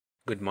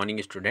Good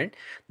morning, student.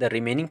 The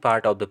remaining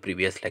part of the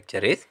previous lecture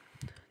is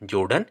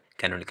Jordan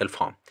canonical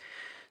form.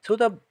 So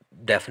the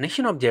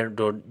definition of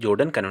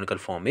Jordan canonical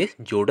form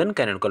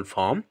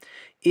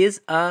is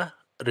a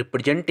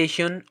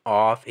representation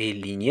of a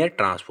linear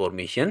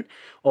transformation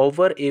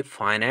over a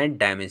finite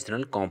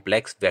dimensional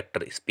complex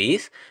vector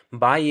space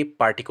by a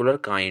particular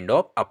kind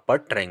of upper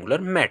triangular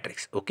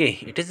matrix. Okay,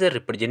 it is a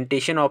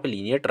representation of a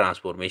linear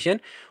transformation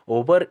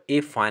over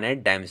a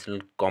finite dimensional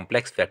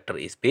complex vector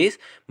space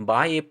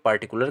by a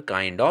particular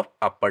kind of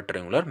upper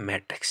triangular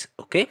matrix.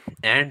 Okay,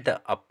 and the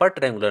upper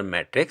triangular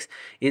matrix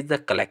is the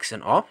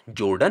collection of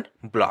Jordan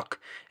block,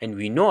 and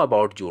we know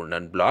about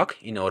Jordan block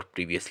in our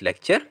previous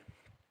lecture.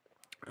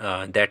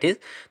 That is,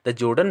 the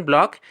Jordan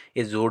block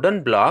is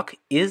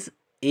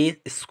a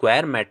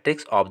square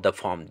matrix of the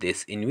form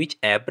this, in which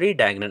every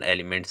diagonal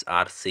elements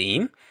are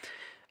same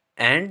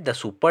and the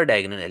super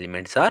diagonal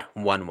elements are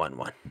 1 1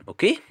 1.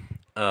 Okay,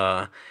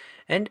 uh,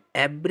 and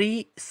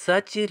every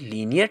such a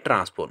linear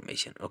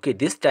transformation, okay,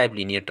 this type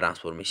linear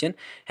transformation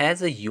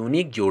has a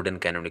unique Jordan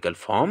canonical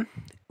form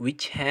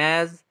which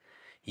has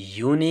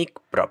unique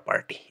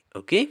property.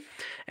 Okay,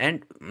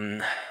 and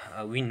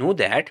we know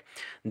that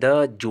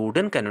the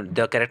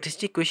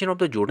characteristic equation of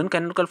the Jordan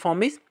canonical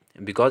form is,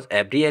 because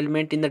every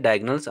element in the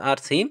diagonals are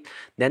same,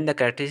 then the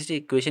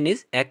characteristic equation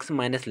is x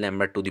minus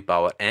lambda to the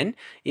power n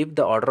if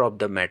the order of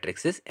the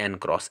matrix is n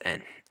cross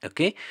n.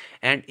 Okay,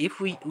 and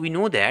if we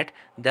know that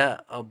the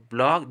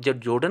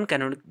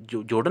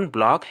Jordan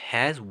block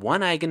has one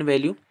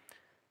eigenvalue.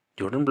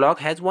 Jordan block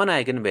has one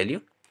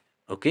eigenvalue,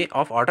 okay,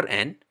 of order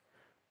n.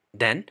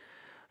 Then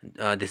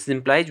this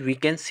implies we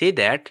can say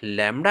that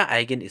lambda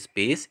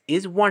eigenspace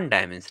is one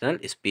dimensional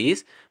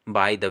space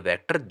by the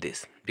vector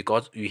this,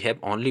 because we have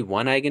only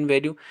one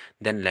eigenvalue.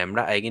 Then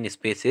lambda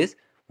eigenspace is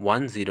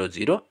 1 0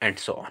 0 and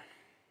so on.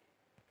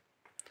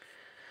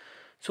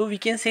 So we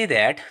can say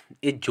that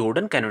a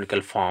Jordan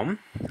canonical form,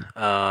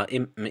 a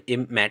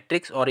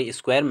matrix or a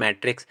square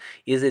matrix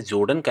is a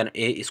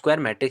square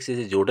matrix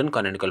is a Jordan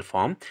canonical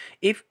form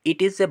if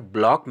it is a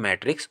block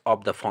matrix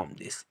of the form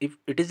this. If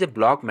it is a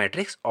block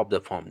matrix of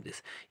the form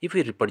this, if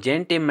we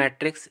represent a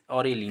matrix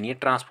or a linear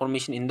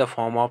transformation in the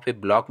form of a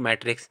block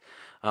matrix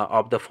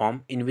of the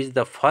form in which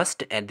the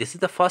first, and this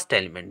is the first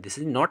element, this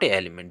is not a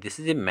element, this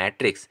is a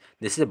matrix,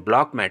 this is a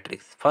block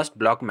matrix, first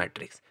block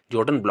matrix,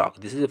 Jordan block,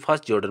 this is the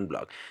first Jordan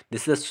block,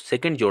 this is the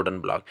second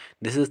Jordan block,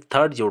 this is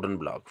third Jordan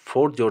block,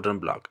 fourth Jordan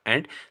block,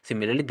 and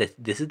similarly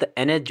this is the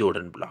nth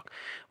Jordan block,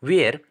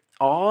 where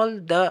all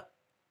the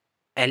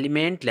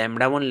element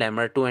lambda 1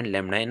 lambda 2 and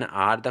lambda n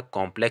are the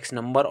complex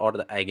number or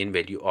the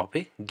eigenvalue of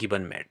a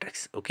given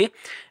matrix. Okay,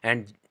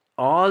 and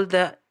all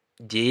the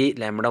j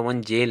lambda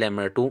 1 j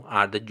lambda 2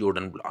 are the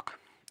Jordan block.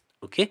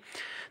 Okay,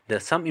 there are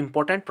some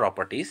important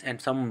properties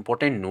and some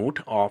important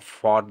note of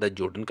for the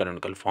Jordan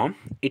canonical form.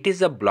 It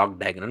is a block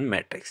diagonal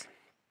matrix.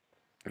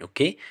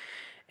 Okay,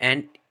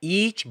 and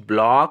each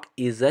block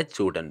is a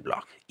Jordan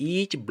block.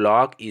 Each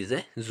block is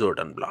a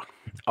Jordan block.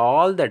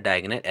 All the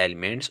diagonal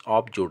elements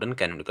of Jordan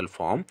canonical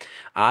form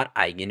are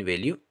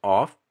eigenvalue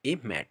of a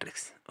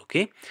matrix.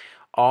 Okay,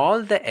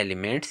 all the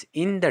elements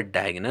in the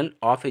diagonal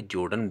of a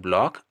Jordan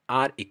block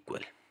are equal.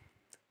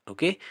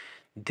 Okay,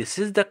 this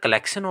is the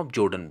collection of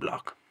Jordan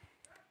block.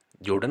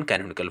 Jordan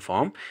canonical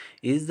form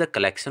is the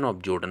collection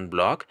of Jordan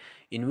block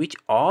in which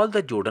all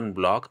the Jordan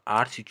block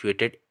are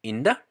situated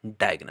in the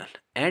diagonal,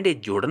 and a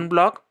Jordan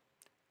block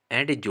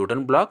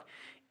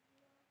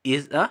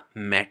is a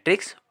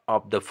matrix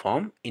of the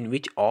form in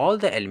which all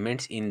the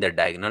elements in the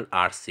diagonal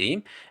are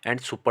same and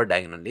super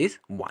diagonal is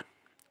 1.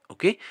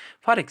 Okay,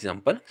 for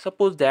example,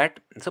 suppose that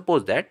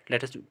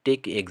let us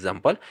take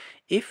example.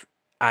 If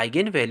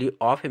eigenvalue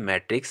of a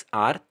matrix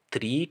are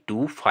 3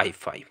 2 5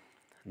 5,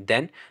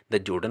 then the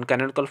Jordan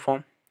canonical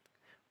form,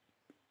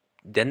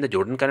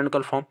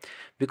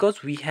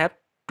 because we have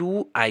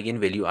two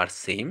eigenvalue are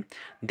same,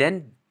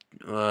 then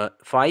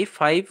 5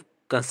 5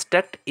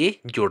 construct a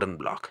Jordan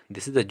block.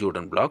 This is the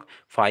Jordan block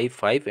 5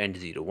 5 and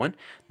 0 1.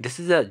 This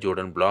is a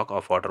Jordan block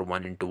of order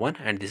 1 into 1,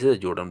 and this is a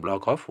Jordan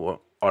block of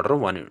order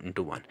 1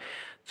 into 1.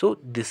 So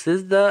this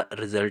is the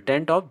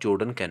resultant of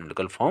Jordan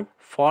canonical form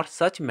for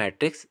such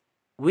matrix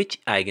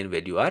which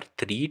eigenvalue are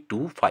 3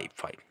 2 5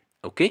 5.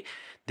 Okay,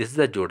 this is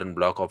the Jordan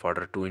block of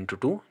order 2 into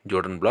 2,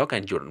 Jordan block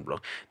and Jordan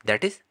block.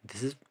 This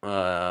is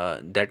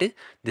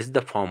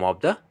the form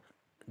of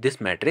this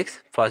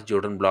matrix: first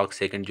Jordan block,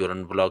 second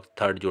Jordan block,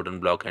 third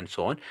Jordan block, and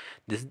so on.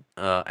 This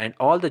and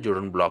all the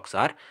Jordan blocks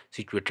are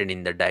situated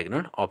in the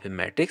diagonal of a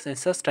matrix, and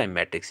such type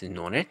matrix is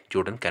known as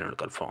Jordan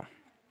canonical form.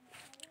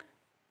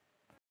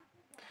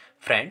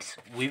 Friends,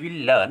 we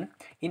will learn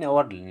in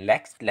our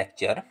next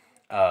lecture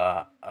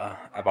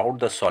about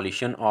the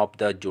solution of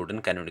the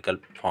Jordan canonical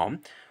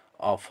form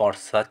for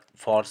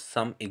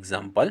some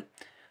example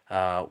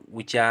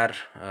which are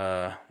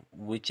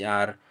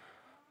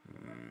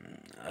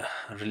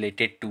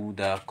related to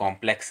the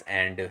complex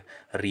and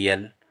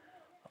real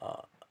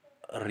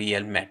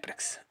real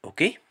matrix.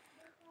 Okay,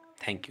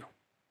 thank you.